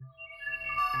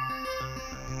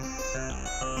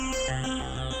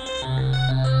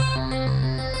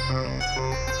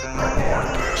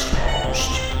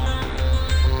most.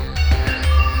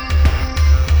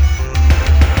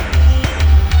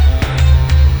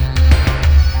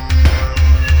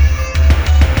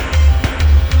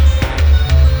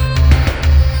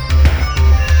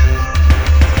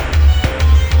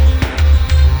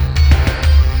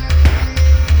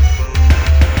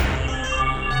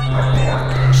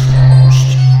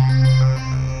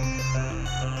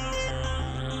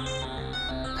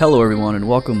 Hello, everyone, and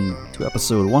welcome to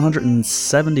episode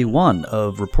 171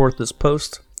 of Report This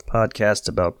Post, the podcast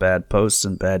about bad posts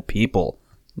and bad people.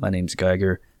 My name's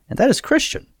Geiger, and that is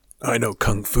Christian. I know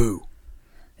Kung Fu.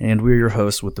 And we're your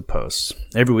hosts with the posts.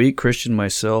 Every week, Christian,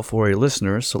 myself, or a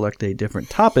listener select a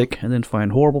different topic and then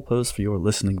find horrible posts for your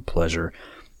listening pleasure.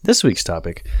 This week's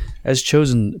topic, as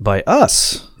chosen by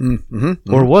us,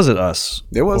 or was it us?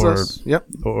 It was us. Yep.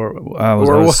 Or I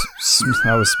was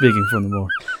speaking from the more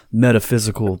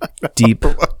metaphysical, deep,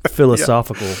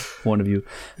 philosophical point of view.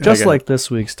 Just like this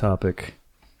week's topic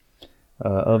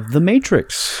of The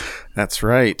Matrix. That's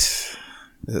right.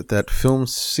 That film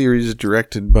series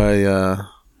directed by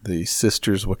the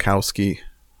sisters Wachowski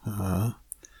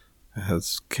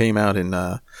came out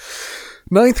in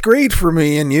ninth grade for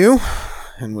me and you,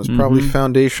 and was probably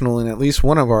foundational in at least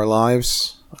one of our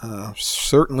lives.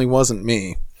 Certainly wasn't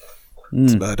me,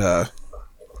 but I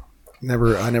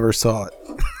never saw it.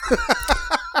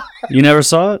 You never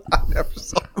saw it? I never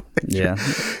saw it. Yeah,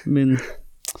 I mean,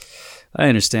 I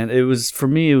understand. It was, for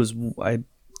me, it was,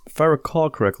 if I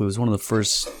recall correctly, it was one of the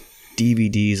first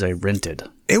DVDs I rented.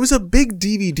 It was a big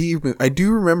DVD movie. I do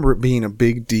remember it being a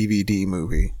big DVD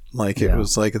movie. Like, it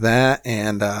was like that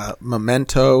and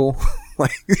Memento.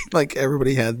 Like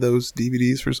everybody had those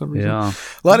DVDs for some reason. Yeah.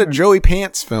 A lot of Joey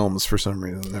Pants films for some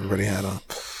reason. Everybody had a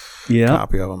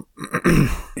copy of them.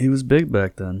 He was big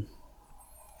back then.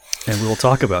 And we will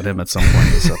talk about him at some point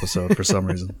in this episode for some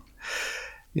reason.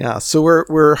 Yeah, so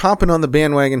we're hopping on the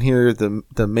bandwagon here.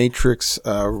 The Matrix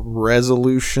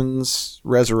Resurrections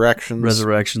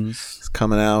is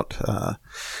coming out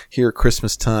here at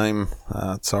Christmas time.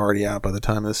 It's already out by the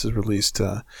time this is released.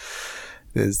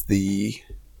 Is the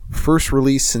first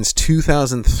release since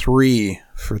 2003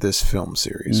 for this film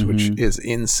series, which is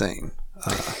insane.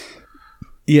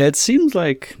 Yeah, it seems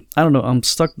like, I don't know, I'm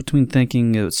stuck between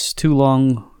thinking it's too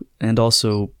long and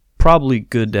also probably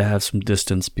good to have some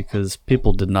distance because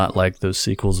people did not like those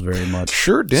sequels very much.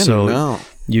 Sure didn't, so no.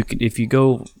 If you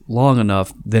go long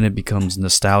enough, then it becomes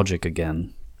nostalgic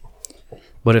again.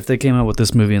 But if they came out with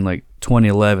this movie in like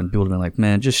 2011, people would have been like,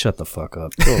 man, just shut the fuck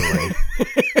up. Go away.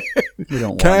 You don't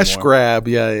want Cash more. grab,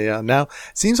 yeah. Now, it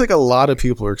seems like a lot of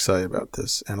people are excited about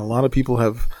this, and a lot of people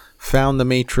have found The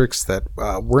Matrix that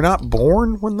were not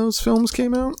born when those films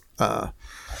came out,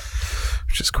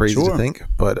 which is crazy to think.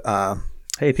 But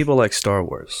hey, people like Star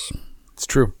Wars. It's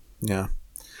true, yeah.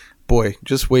 Boy,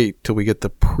 just wait till we get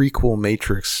the prequel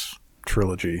Matrix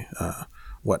trilogy.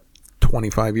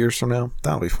 25 years from now?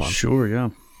 That'll be fun. Sure,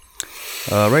 yeah.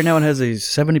 Right now it has a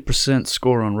 70%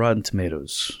 score on Rotten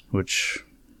Tomatoes, which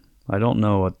I don't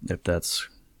know if that's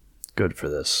good for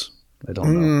this. I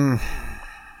don't know.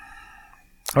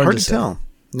 Hard to tell.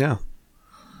 Yeah.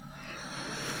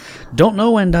 Don't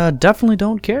know and definitely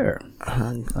don't care.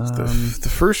 The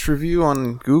first review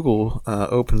on Google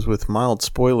opens with mild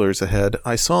spoilers ahead.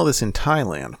 I saw this in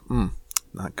Thailand.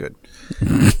 Not good.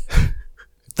 Is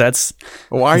that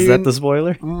the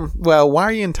spoiler? Well, why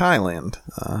are you in Thailand?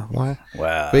 Why?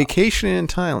 Wow. Vacationing in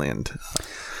Thailand.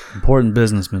 Important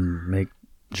businessmen make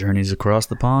journeys across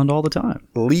the pond all the time.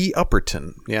 Lee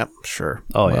Upperton. Yep, sure.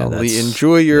 Oh, yeah. Lee,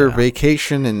 enjoy your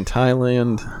vacation in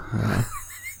Thailand.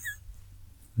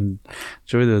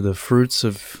 Enjoy the fruits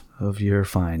of your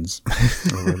finds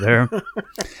over there.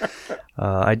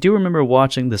 I do remember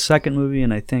watching the second movie,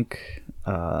 and I think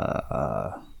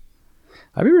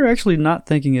I remember actually not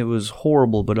thinking it was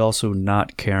horrible, but also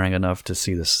not caring enough to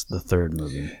see the third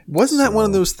movie. Wasn't that one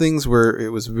of those things where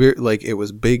it was it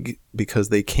was big because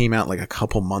they came out like a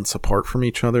couple months apart from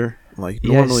each other? Like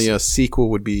normally a sequel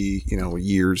would be,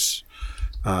 years,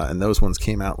 and those ones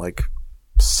came out like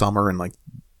summer and like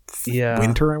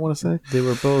winter, I want to say. They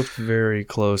were both very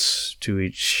close to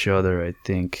each other, I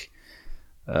think.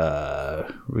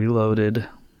 Reloaded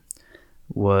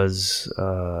was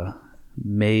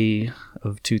May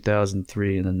of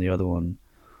 2003, and then the other one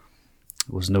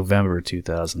was November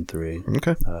 2003.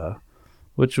 Okay.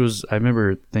 Which was, I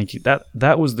remember thinking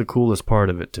that was the coolest part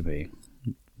of it to me.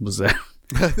 Was that?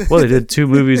 Well, they did two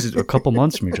movies a couple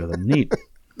months from each other. Neat.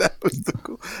 That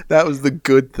was the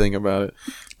good thing about it.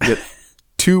 You get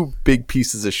two big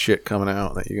pieces of shit coming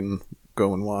out that you can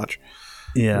go and watch.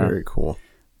 Yeah. Very cool.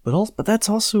 But that's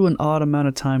also an odd amount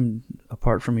of time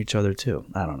apart from each other too.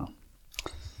 I don't know.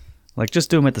 Like, just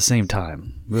do them at the same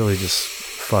time. Really just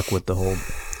fuck with the whole...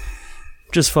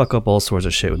 Just fuck up all sorts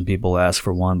of shit when people ask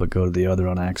for one but go to the other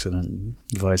on accident and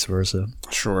vice versa.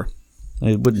 Sure.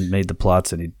 It wouldn't have made the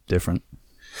plots any different.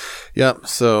 Yep,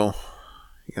 so...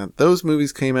 Yeah, those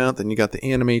movies came out. Then you got the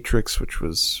Animatrix, which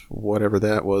was whatever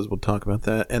that was. We'll talk about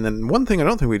that. And then one thing I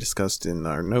don't think we discussed in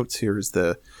our notes here is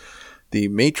the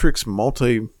Matrix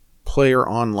multiplayer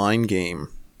online game,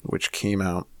 which came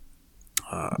out.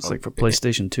 It's like for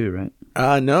PlayStation 2,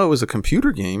 right? No, it was a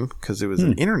computer game because it was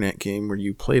an internet game where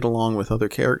you played along with other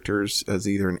characters as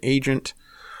either an agent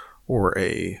or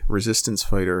a resistance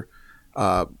fighter.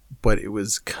 But it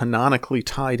was canonically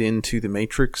tied into the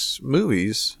Matrix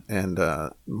movies, and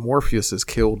Morpheus is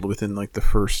killed within like the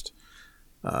first.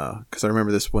 Because I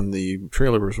remember this when the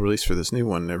trailer was released for this new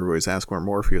one. Everybody's asked where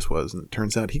Morpheus was, and it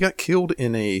turns out he got killed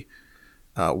in a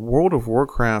World of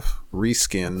Warcraft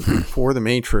reskin for the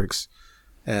Matrix,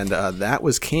 and that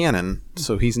was canon,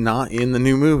 so he's not in the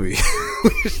new movie.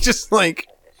 It's just like,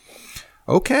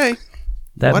 okay.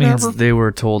 That whatever. means they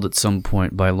were told at some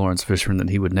point by Lawrence Fishburne that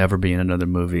he would never be in another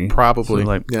movie. Probably. So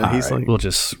like, yeah, he's right, like,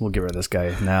 we'll get rid of this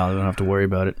guy now. We don't have to worry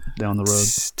about it down the road.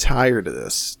 Tired of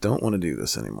this. Don't want to do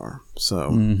this anymore.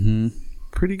 So,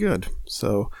 pretty good.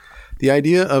 So, the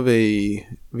idea of a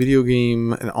video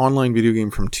game, an online video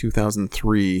game from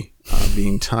 2003,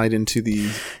 being tied into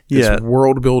this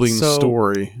world-building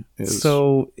story is...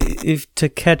 So, if to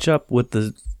catch up with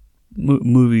the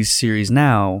movie series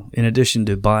now, in addition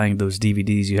to buying those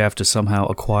DVDs, you have to somehow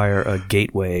acquire a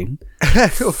gateway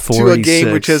to a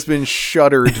game which has been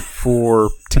shuttered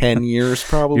for 10 years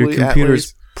probably. Your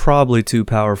computer's probably too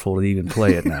powerful to even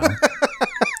play it now.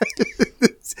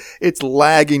 It's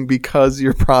lagging because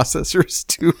your processor is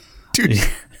too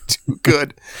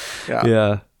good.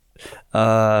 Yeah.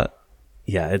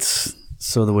 It's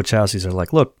so the Wachowskis are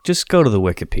like, look, just go to the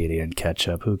Wikipedia and catch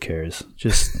up. Who cares?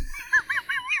 Just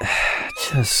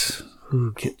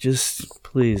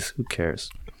please, who cares?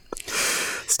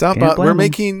 Stop.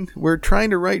 We're trying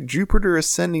to write Jupiter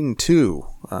Ascending 2.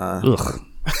 Ugh.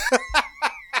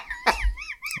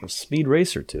 Or Speed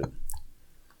Racer 2.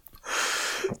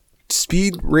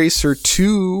 Speed Racer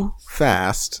 2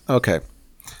 Fast. Okay.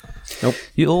 Nope.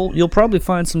 You'll probably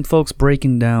find some folks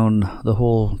breaking down the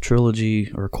whole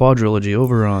trilogy or quadrilogy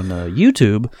over on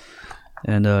YouTube,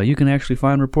 and you can actually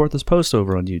find Report This Post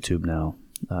over on YouTube now.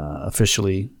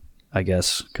 Officially, I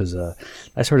guess, because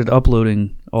I started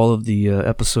uploading all of the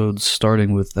episodes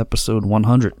starting with episode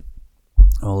 100.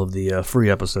 All of the free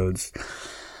episodes.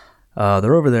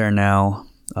 They're over there now.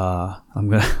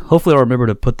 Hopefully I'll remember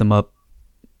to put them up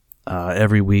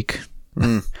every week.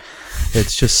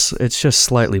 It's just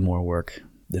slightly more work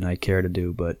than I care to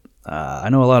do, but I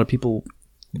know a lot of people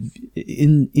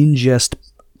ingest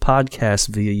podcasts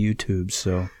via YouTube,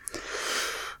 so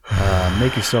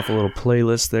make yourself a little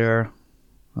playlist there.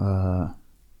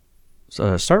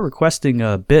 So start requesting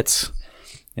bits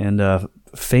and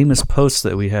famous posts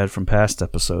that we had from past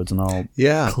episodes, and I'll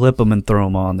clip them and throw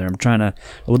them on there. I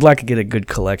would like to get a good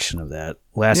collection of that.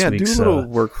 Last week's do a little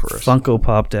work for us. Funko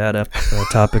Pop Dad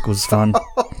topic was fun.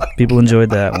 People enjoyed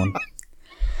that one.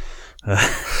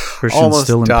 Christian's almost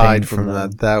still in died pain from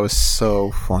that. That was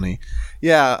so funny.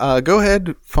 Yeah, go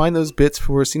ahead, find those bits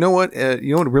for us. You know what? What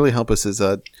would really help us is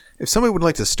if somebody would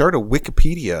like to start a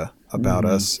Wikipedia about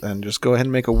us and just go ahead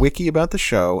and make a wiki about the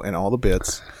show and all the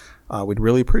bits, we'd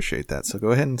really appreciate that. So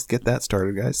go ahead and get that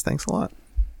started, guys. Thanks a lot.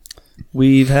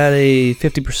 We've had a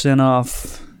 50%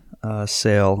 off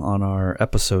sale on our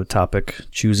episode topic,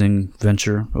 Choosing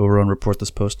Venture, over on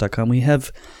reportthispost.com. We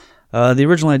have the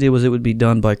original idea was it would be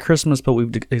done by Christmas, but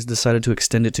we've decided to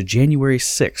extend it to January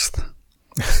 6th.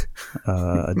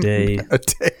 A day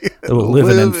that will live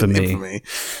in infamy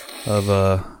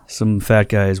of some fat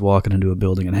guys walking into a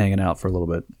building and hanging out for a little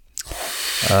bit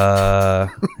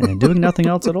and doing nothing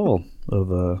else at all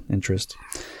of interest.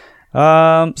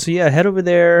 So yeah, head over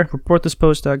there,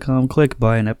 reportthispost.com, click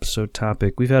buy an episode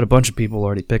topic. We've had a bunch of people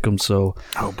already pick them, so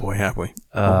oh boy, have we.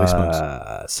 Holy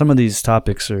smokes. Some of these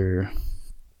topics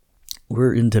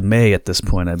we're into May at this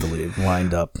point, I believe,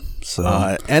 lined up.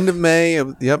 So end of May,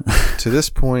 to this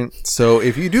point. So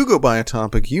if you do go buy a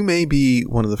topic, you may be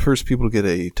one of the first people to get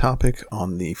a topic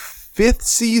on the 5th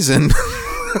season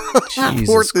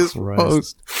for this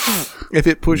post. If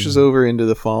it pushes over into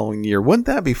the following year, wouldn't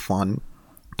that be fun?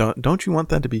 Don't you want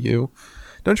that to be you?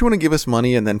 Don't you want to give us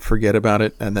money and then forget about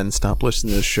it and then stop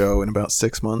listening to the show in about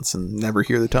 6 months and never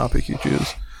hear the topic you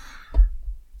choose?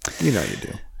 You know you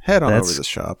do. Head on over to the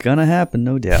shop. Gonna happen,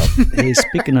 no doubt. Hey,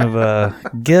 speaking of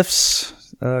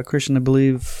gifts, Christian, I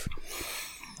believe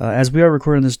As we are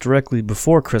recording this directly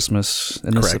before Christmas,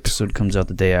 and this Correct. episode comes out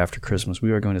the day after Christmas,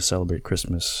 we are going to celebrate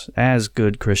Christmas as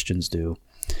good Christians do.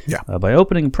 Yeah. By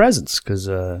opening presents, because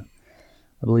I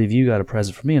believe you got a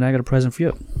present for me and I got a present for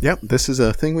you. Yep, this is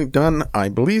a thing we've done, I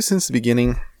believe, since the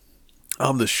beginning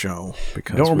of the show.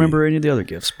 Because I don't remember any of the other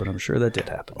gifts, but I'm sure that did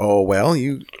happen. Oh, well,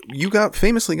 you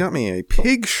famously got me a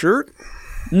pig shirt.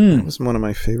 That was one of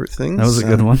my favorite things. That was a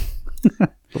good one.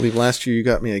 I believe last year you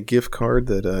got me a gift card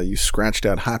that you scratched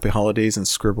out Happy Holidays and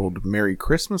scribbled Merry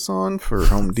Christmas on for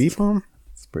Home Depot.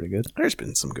 It's pretty good. There's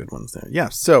been some good ones there. Yeah,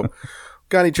 so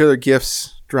got each other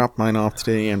gifts, dropped mine off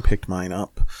today, and picked mine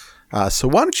up. So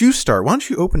why don't you start? Why don't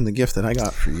you open the gift that I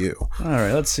got for you? All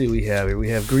right, let's see what we have here. We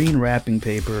have green wrapping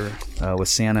paper with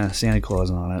Santa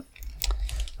Claus on it.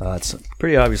 It's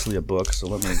pretty obviously a book, so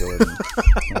let me go ahead and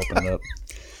open it up.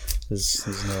 There's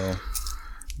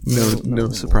No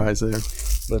surprise there.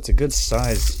 But it's a good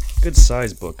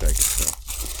size book, I can tell.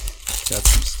 Got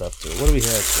some stuff to it. What do we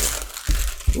have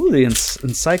here? Ooh, the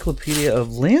Encyclopedia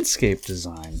of Landscape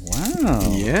Design.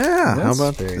 Wow. Yeah, That's how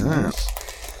about very that? nice.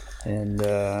 And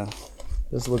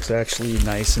this looks actually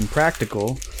nice and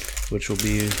practical, which will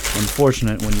be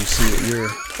unfortunate when you see what your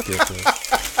gift is.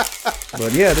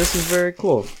 But yeah, this is very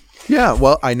cool. Yeah,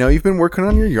 well, I know you've been working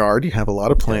on your yard. You have a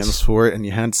lot of plans for it, and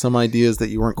you had some ideas that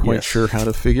you weren't quite sure how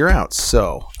to figure out.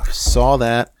 So I saw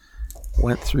that,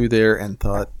 went through there, and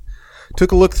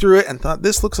took a look through it, and thought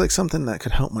this looks like something that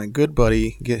could help my good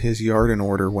buddy get his yard in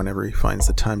order whenever he finds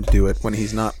the time to do it, when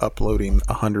he's not uploading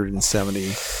 170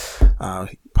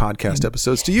 podcast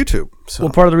episodes to YouTube. So.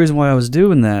 Well, part of the reason why I was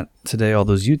doing that today, all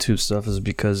those YouTube stuff, is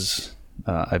because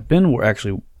I've been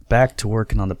actually back to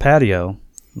working on the patio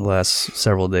the last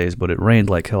several days, but it rained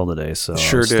like hell today, so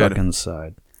I was stuck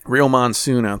inside. Real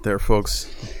monsoon out there, folks.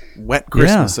 Wet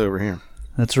Christmas over here.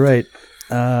 That's right.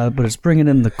 But it's bringing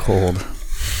in the cold.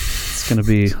 It's going to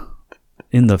be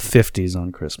in the 50s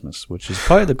on Christmas, which is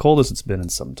probably the coldest it's been in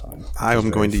some time. I'm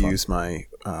going to use my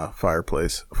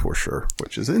fireplace for sure,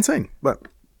 which is insane, but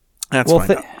that's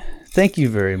fine. Thank you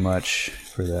very much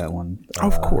for that one.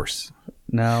 Of course.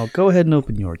 Now, go ahead and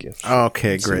open your gift.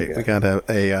 Okay, great. We got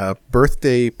a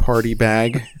birthday party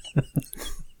bag.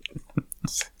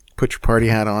 Put your party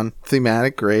hat on.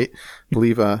 Thematic, great.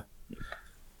 Believe,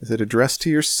 is it addressed to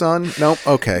your son? Nope.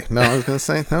 Okay. No, I was going to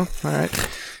say no. All right.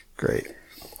 Great.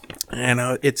 And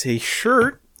it's a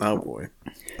shirt. Oh, boy.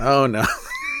 Oh, no.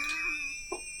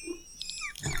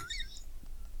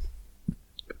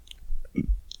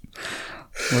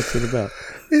 What's it about?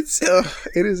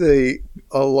 It is a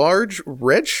large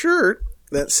red shirt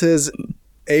that says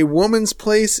 "A woman's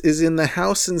place is in the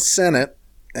House and Senate,"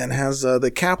 and has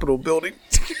the Capitol building.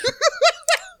 Did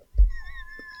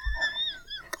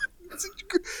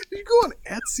you go on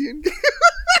Etsy and get...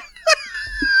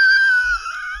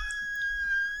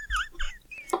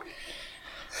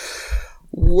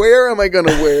 Where am I going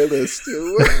to wear this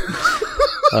to?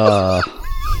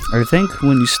 I think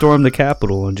when you storm the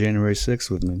Capitol on January 6th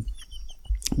with me,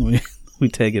 we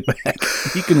take it back.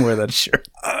 You can wear that shirt.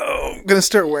 Oh, I'm going to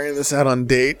start wearing this out on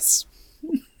dates.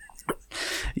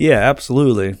 Yeah,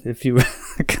 absolutely. If you...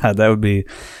 God, that would be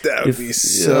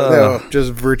so... no,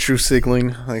 just virtue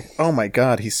signaling. Like, oh my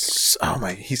God, he's...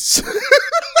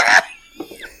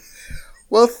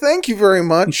 Well, thank you very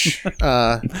much.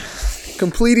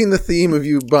 Completing the theme of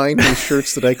you buying me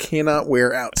shirts that I cannot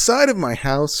wear outside of my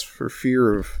house for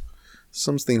fear of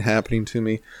something happening to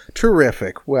me.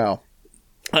 Terrific. Well,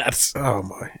 oh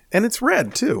my. And it's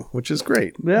red too, which is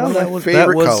great. Well, that was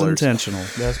intentional.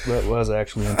 That was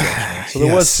actually intentional. So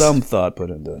there was some thought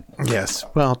put into it. Yes.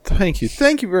 Well, thank you.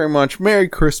 Thank you very much. Merry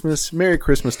Christmas. Merry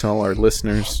Christmas to all our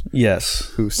listeners.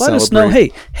 Yes. Who Let us know.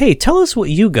 Hey, tell us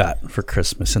what you got for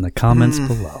Christmas in the comments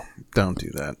below. Don't do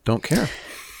that. Don't care.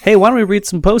 Hey, why don't we read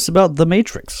some posts about The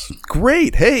Matrix?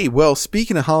 Great. Hey, well,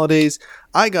 speaking of holidays,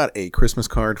 I got a Christmas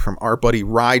card from our buddy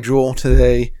Rigel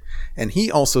today, and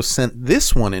he also sent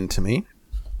this one in to me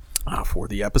for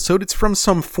the episode. It's from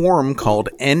some forum called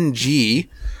NG,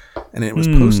 and it was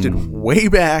posted way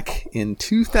back in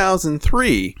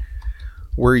 2003,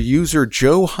 where user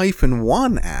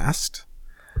Joe-1 asked,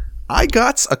 "I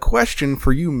got a question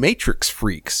for you Matrix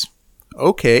freaks.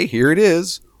 Okay, here it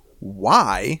is.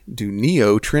 Why do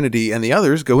Neo, Trinity, and the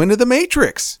others go into the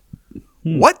Matrix?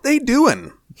 What they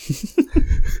doing?"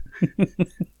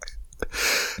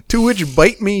 To which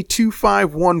Bite Me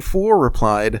 2514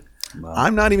 replied,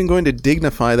 "I'm not even going to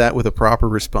dignify that with a proper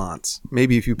response.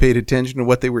 Maybe if you paid attention to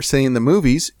what they were saying in the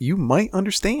movies, you might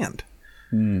understand."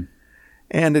 And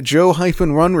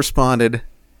Joe-Run responded,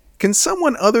 "Can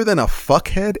someone other than a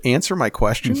fuckhead answer my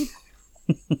question?"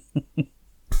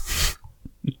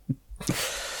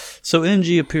 So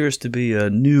NG appears to be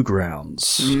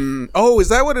Newgrounds. Oh, is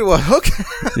that what it was? Okay.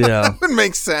 Yeah. That would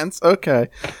make sense. Okay.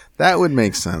 That would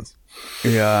make sense.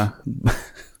 Yeah.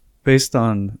 Based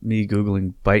on me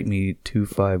Googling Bite Me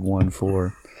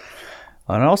 2514.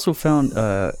 And I also found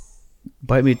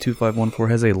Bite Me 2514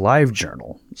 has a live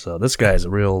journal. So this guy is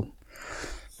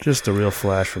just a real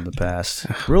flash from the past.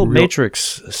 Real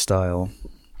Matrix style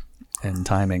and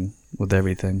timing with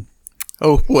everything.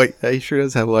 Oh boy, he sure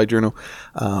does have a live journal.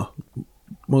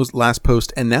 Most last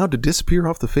post, and now to disappear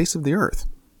off the face of the earth.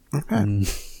 Okay.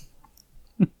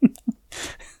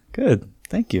 Good.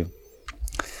 Thank you.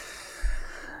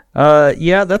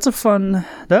 Yeah, that's a fun.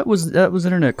 That was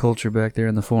internet culture back there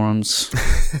in the forums.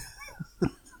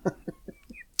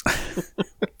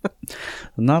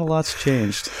 Not a lot's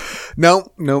changed.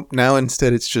 No. Now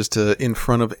instead, it's just in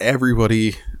front of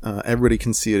everybody. Everybody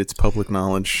can see it. It's public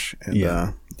knowledge, and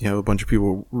you have a bunch of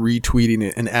people retweeting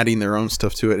it and adding their own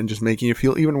stuff to it, and just making it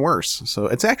feel even worse. So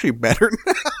it's actually better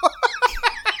now.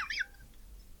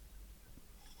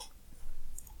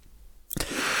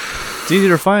 It's easy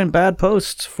to find bad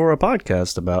posts for a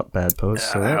podcast about bad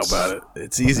posts. So how about it?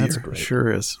 It's easier. It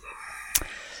sure is.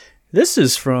 This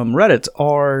is from Reddit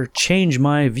r Change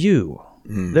My View.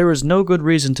 There is no good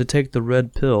reason to take the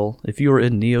red pill if you are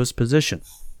in Neo's position.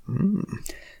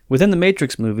 Within the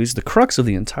Matrix movies, the crux of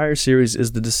the entire series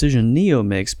is the decision Neo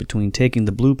makes between taking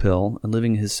the blue pill and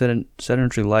living his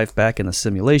sedentary life back in a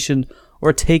simulation,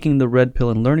 or taking the red pill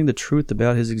and learning the truth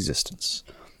about his existence.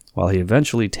 While he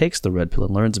eventually takes the red pill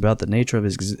and learns about the nature of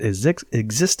his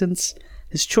existence,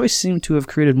 his choice seemed to have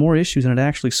created more issues than it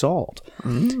actually solved.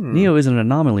 Neo is an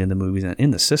anomaly in the movies and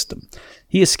in the system.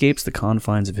 He escapes the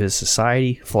confines of his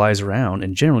society, flies around,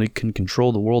 and generally can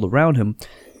control the world around him,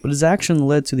 but his action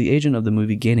led to the agent of the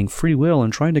movie gaining free will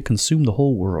and trying to consume the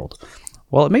whole world.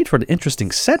 While it made for an interesting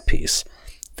set piece,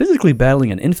 physically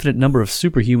battling an infinite number of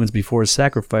superhumans before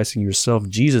sacrificing yourself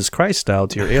Jesus Christ style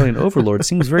to your alien overlord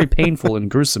seems very painful and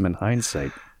gruesome in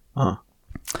hindsight.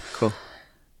 Cool.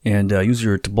 And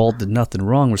user Tybalt Did Nothing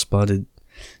Wrong responded,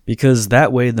 because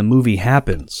that way the movie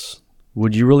happens.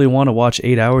 Would you really want to watch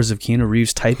 8 hours of Keanu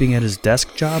Reeves typing at his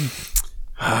desk job?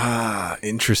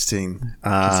 Interesting.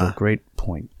 That's a great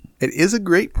point. It is a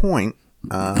great point.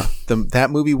 That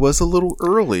movie was a little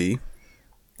early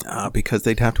because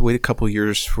they'd have to wait a couple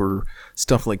years for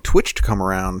stuff like Twitch to come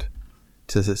around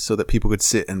so that people could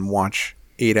sit and watch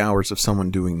 8 hours of someone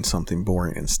doing something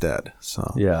boring instead.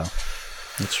 So yeah,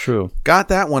 that's true. Got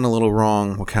that one a little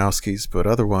wrong, Wachowskis, but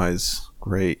otherwise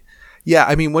great. Yeah,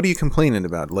 I mean, what are you complaining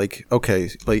about? Like,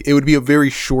 okay, like it would be a very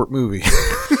short movie.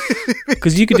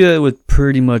 Because you could do that with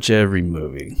pretty much every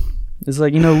movie. It's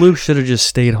like, Luke should have just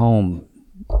stayed home.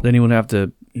 Then he wouldn't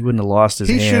have lost his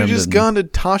hand. He should have just gone to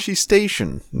Tashi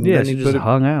Station. Yeah, he just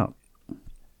hung out.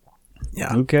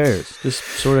 Yeah. Who cares? Just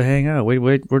sort of hang out. Wait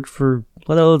for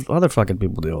let other fucking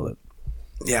people deal with it.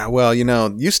 Yeah, well,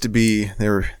 it used to be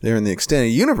there in the extended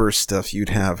universe stuff. You'd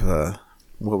have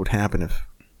what would happen if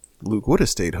Luke would have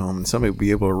stayed home, and somebody would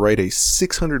be able to write a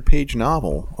 600-page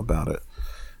novel about it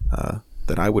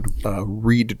that I would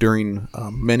read during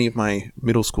many of my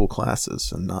middle school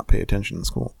classes and not pay attention in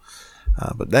school.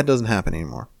 But that doesn't happen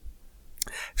anymore.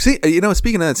 See,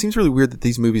 speaking of that, it seems really weird that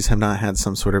these movies have not had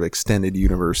some sort of extended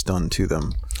universe done to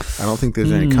them. I don't think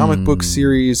there's any comic book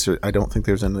series, or I don't think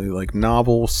there's any like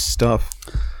novel stuff.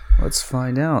 Let's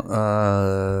find out.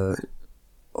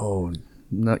 Oh,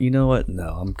 no, you know what?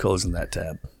 No, I'm closing that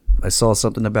tab. I saw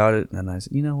something about it, and I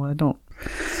said, you know what? I don't.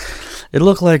 It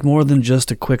looked like more than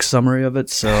just a quick summary of it,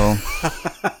 so.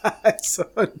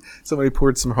 Somebody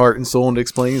poured some heart and soul into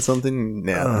explaining something.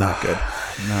 No, not good.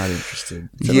 Not interested.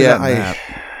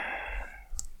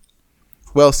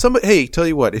 Well, hey, tell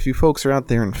you what, if you folks are out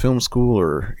there in film school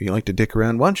or you like to dick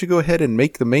around, why don't you go ahead and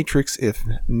make The Matrix if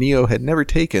Neo had never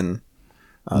taken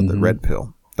the red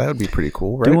pill? That would be pretty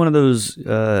cool, right? Do one of those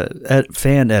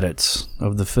fan edits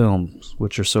of the films,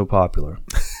 which are so popular.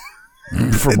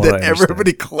 From what that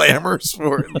everybody clamors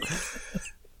for it.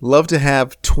 Love to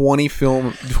have 20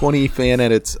 fan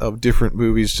edits of different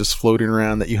movies just floating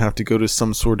around that you have to go to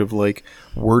some sort of like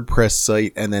WordPress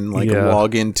site and then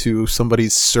log into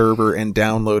somebody's server and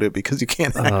download it because you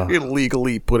can't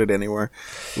legally put it anywhere.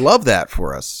 Love that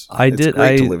for us. It's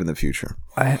great to live in the future.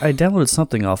 I downloaded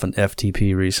something off an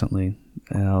FTP recently,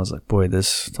 and I was like, boy,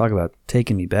 talk about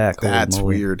taking me back. That's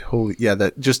weird.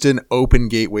 That just an open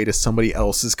gateway to somebody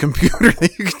else's computer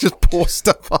that you can just pull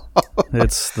stuff off.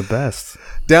 It's the best.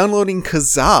 Downloading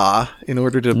Kazaa in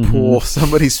order to pull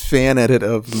somebody's fan edit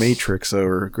of Matrix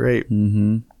over. Great.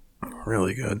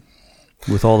 Really good.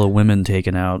 With all the women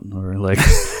taken out, or like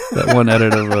that one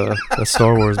edit of a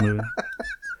Star Wars movie.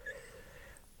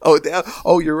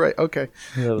 Oh, you're right. Okay.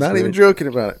 Not great. Even joking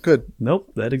about it. Good.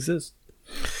 Nope, that exists.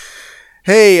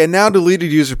 Hey, and now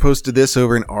deleted user posted this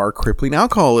over in our crippling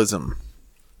alcoholism.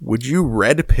 Would you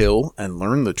red pill and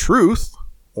learn the truth,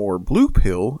 or blue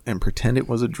pill and pretend it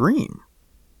was a dream?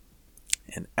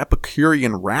 An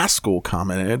Epicurean rascal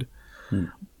commented,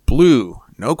 Blue,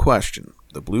 no question.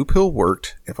 The blue pill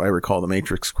worked, if I recall the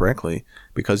Matrix correctly,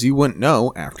 because you wouldn't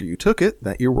know after you took it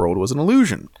that your world was an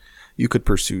illusion. You could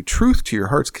pursue truth to your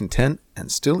heart's content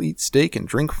and still eat steak and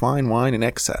drink fine wine in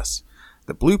excess.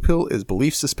 The blue pill is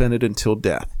belief suspended until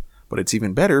death, but it's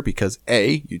even better because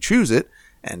A, you choose it,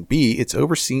 and B, it's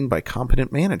overseen by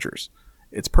competent managers.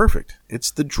 It's perfect.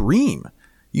 It's the dream.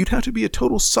 You'd have to be a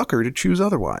total sucker to choose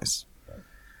otherwise.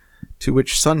 To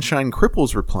which Sunshine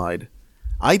Cripples replied,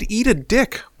 I'd eat a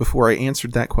dick before I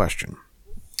answered that question.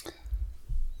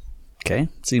 Okay,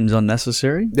 seems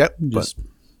unnecessary. Yep.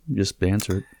 Just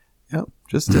banter it. Yep,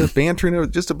 just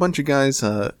bantering, just a bunch of guys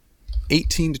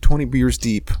 18 to 20 beers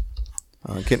deep.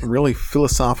 Getting really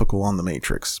philosophical on the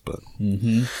Matrix, but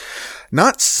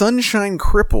not Sunshine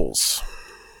Cripples.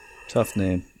 Tough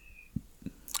name.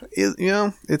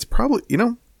 It's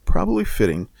probably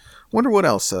fitting. Wonder what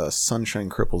else Sunshine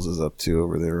Cripples is up to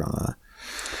over there on.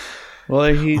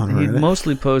 Well, he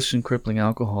mostly posts in crippling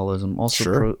alcoholism.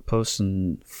 Also posts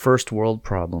in first world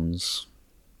problems.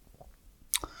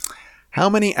 How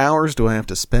many hours do I have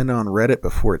to spend on Reddit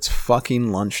before it's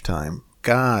fucking lunchtime?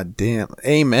 God damn.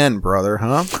 Amen, brother,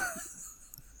 huh?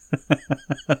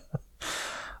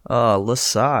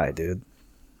 Lasai, dude.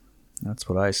 That's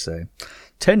what I say.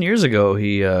 10 years ago,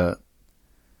 he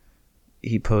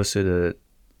posted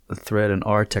a thread in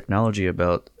our technology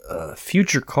about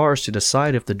future cars to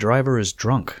decide if the driver is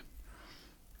drunk.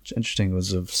 Which, interesting,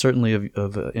 was certainly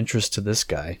of interest to this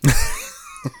guy.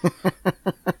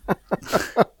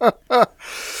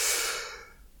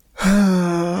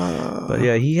 But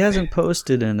yeah, he hasn't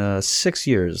posted in 6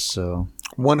 years, so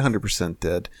 100%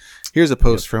 dead. Here's a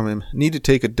post from him. Need to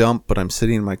take a dump, but I'm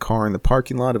sitting in my car in the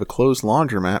parking lot of a closed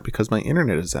laundromat because my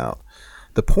internet is out.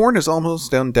 The porn is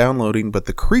almost done downloading, but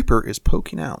the creeper is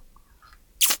poking out.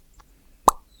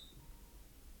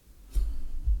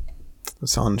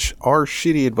 It's on our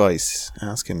shitty advice,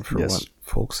 asking for what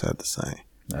folks had to say.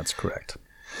 That's correct.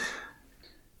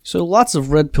 So lots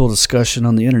of red pill discussion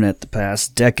on the internet the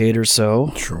past decade or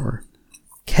so. Sure.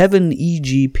 Kevin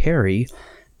E.G. Perry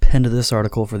penned this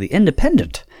article for The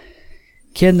Independent.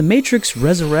 Can the Matrix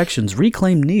Resurrections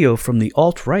reclaim Neo from the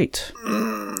alt-right?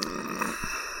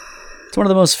 It's one of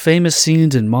the most famous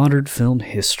scenes in modern film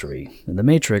history. In The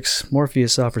Matrix,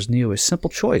 Morpheus offers Neo a simple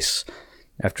choice.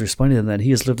 After explaining to him that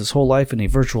he has lived his whole life in a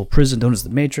virtual prison known as the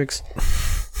Matrix,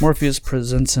 Morpheus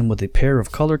presents him with a pair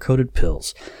of color-coded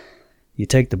pills. You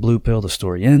take the blue pill, the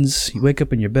story ends. You wake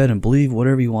up in your bed and believe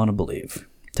whatever you want to believe.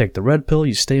 Take the red pill,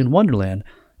 you stay in Wonderland,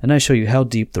 and I show you how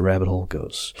deep the rabbit hole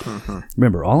goes.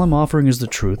 Remember, all I'm offering is the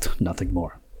truth, nothing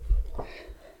more.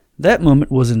 That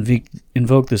moment was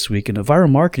invoked this week in a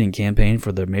viral marketing campaign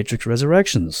for The Matrix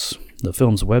Resurrections. The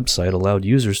film's website allowed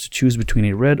users to choose between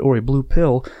a red or a blue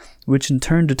pill, which in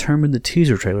turn determined the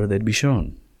teaser trailer they'd be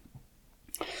shown.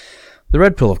 The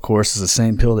red pill, of course, is the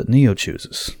same pill that Neo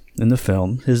chooses. In the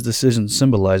film, his decision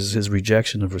symbolizes his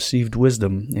rejection of received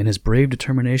wisdom and his brave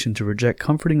determination to reject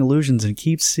comforting illusions and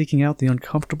keep seeking out the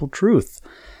uncomfortable truth.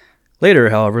 Later,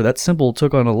 however, that symbol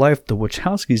took on a life the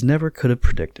Wachowskis never could have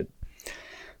predicted.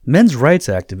 Men's rights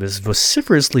activists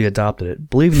vociferously adopted it,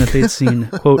 believing that they'd seen,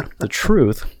 quote, the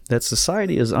truth, that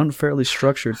society is unfairly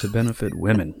structured to benefit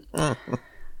women.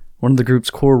 One of the group's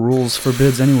core rules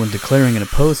forbids anyone declaring in a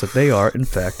post that they are, in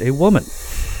fact, a woman.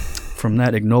 From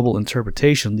that ignoble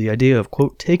interpretation, the idea of,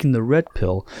 quote, taking the red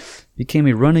pill became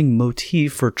a running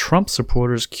motif for Trump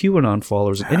supporters, QAnon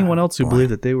followers, and anyone else who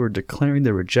believed that they were declaring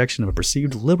their rejection of a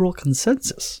perceived liberal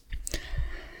consensus.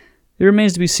 It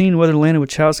remains to be seen whether Lana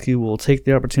Wachowski will take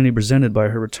the opportunity presented by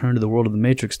her return to the world of the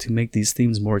Matrix to make these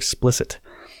themes more explicit.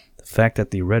 The fact that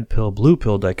the red pill, blue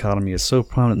pill dichotomy is so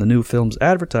prominent in the new film's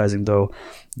advertising, though,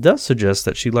 does suggest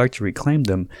that she'd like to reclaim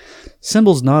them.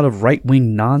 Symbols not of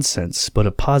right-wing nonsense, but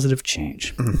of positive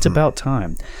change. It's about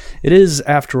time. It is,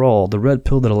 after all, the red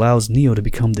pill that allows Neo to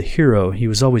become the hero he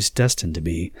was always destined to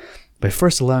be, by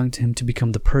first allowing him to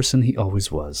become the person he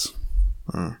always was.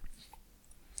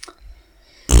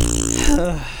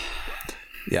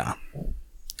 Yeah.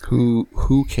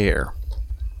 Who care?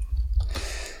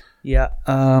 Yeah,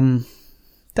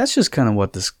 that's just kind of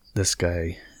what this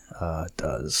guy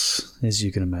does, as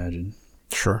you can imagine.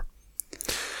 Sure.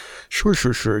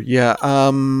 Yeah.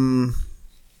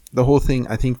 The whole thing,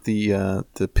 I think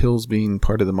the pills being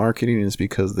part of the marketing is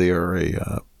because they are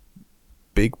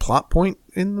big plot point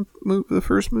in the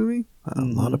first movie. A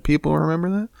lot of people remember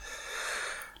that.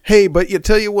 Hey, but you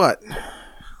tell you what,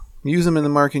 use them in the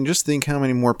marketing. Just think how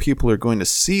many more people are going to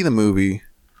see the movie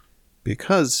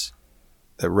because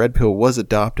the Red Pill was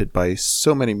adopted by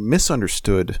so many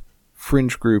misunderstood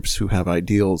fringe groups who have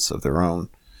ideals of their own.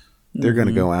 They're going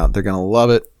to go out. They're going to love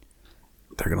it.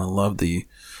 They're going to love the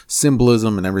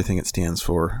symbolism and everything it stands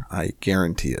for. I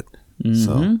guarantee it.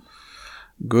 So,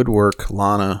 good work,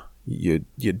 Lana. You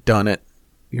done it.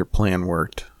 Your plan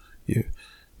worked. You're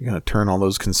going to turn all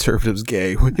those conservatives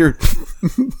gay with your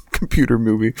computer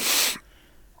movie.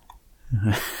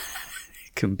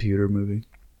 Computer movie.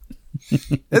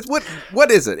 It's what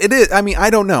is it? It is. I mean, I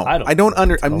don't know.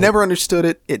 I've never understood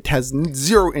it. It has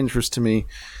zero interest to me.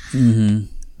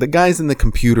 The guys in the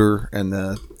computer and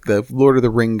the Lord of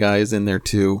the Ring guys in there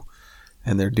too,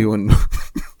 and they're doing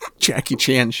Jackie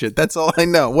Chan shit. That's all I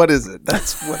know. What is it?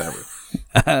 That's whatever.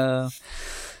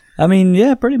 I mean,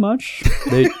 yeah, pretty much.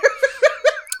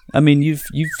 I mean,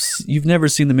 you've never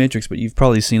seen The Matrix, but you've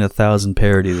probably seen 1,000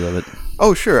 parodies of it.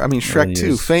 Oh, sure. I mean, Shrek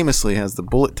 2 famously has the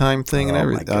bullet time thing and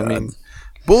everything. I mean,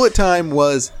 bullet time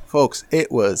was, folks,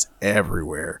 it was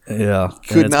everywhere. Yeah.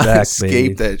 Could not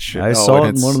escape that shit. I saw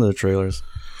it in one of the trailers.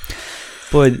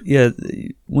 Boy, yeah,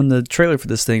 when the trailer for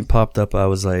this thing popped up, I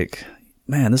was like,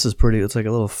 man, this is pretty. It's like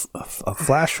a little a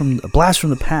blast from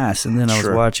the past. And then I was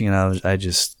watching it, I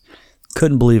just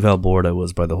couldn't believe how bored I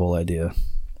was by the whole idea.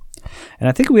 And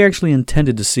I think we actually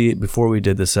intended to see it before we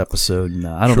did this episode. And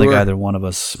I don't think either one of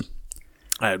us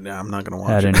I'm not going to watch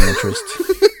had any interest.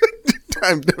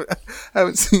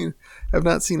 I've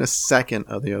not seen a second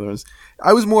of the other ones.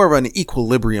 I was more of an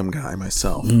Equilibrium guy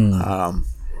myself. The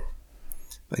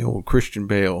old Christian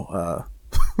Bale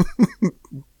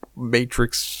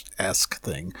Matrix-esque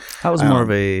thing. I was more of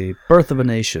a Birth of a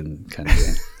Nation kind of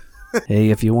thing. Hey,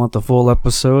 if you want the full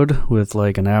episode with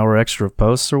like an hour extra of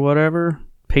posts or whatever,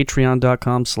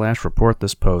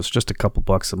 patreon.com/reportthispost. Just a couple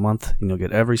bucks a month, and you'll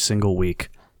get every single week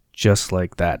just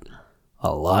like that.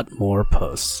 A lot more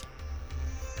posts.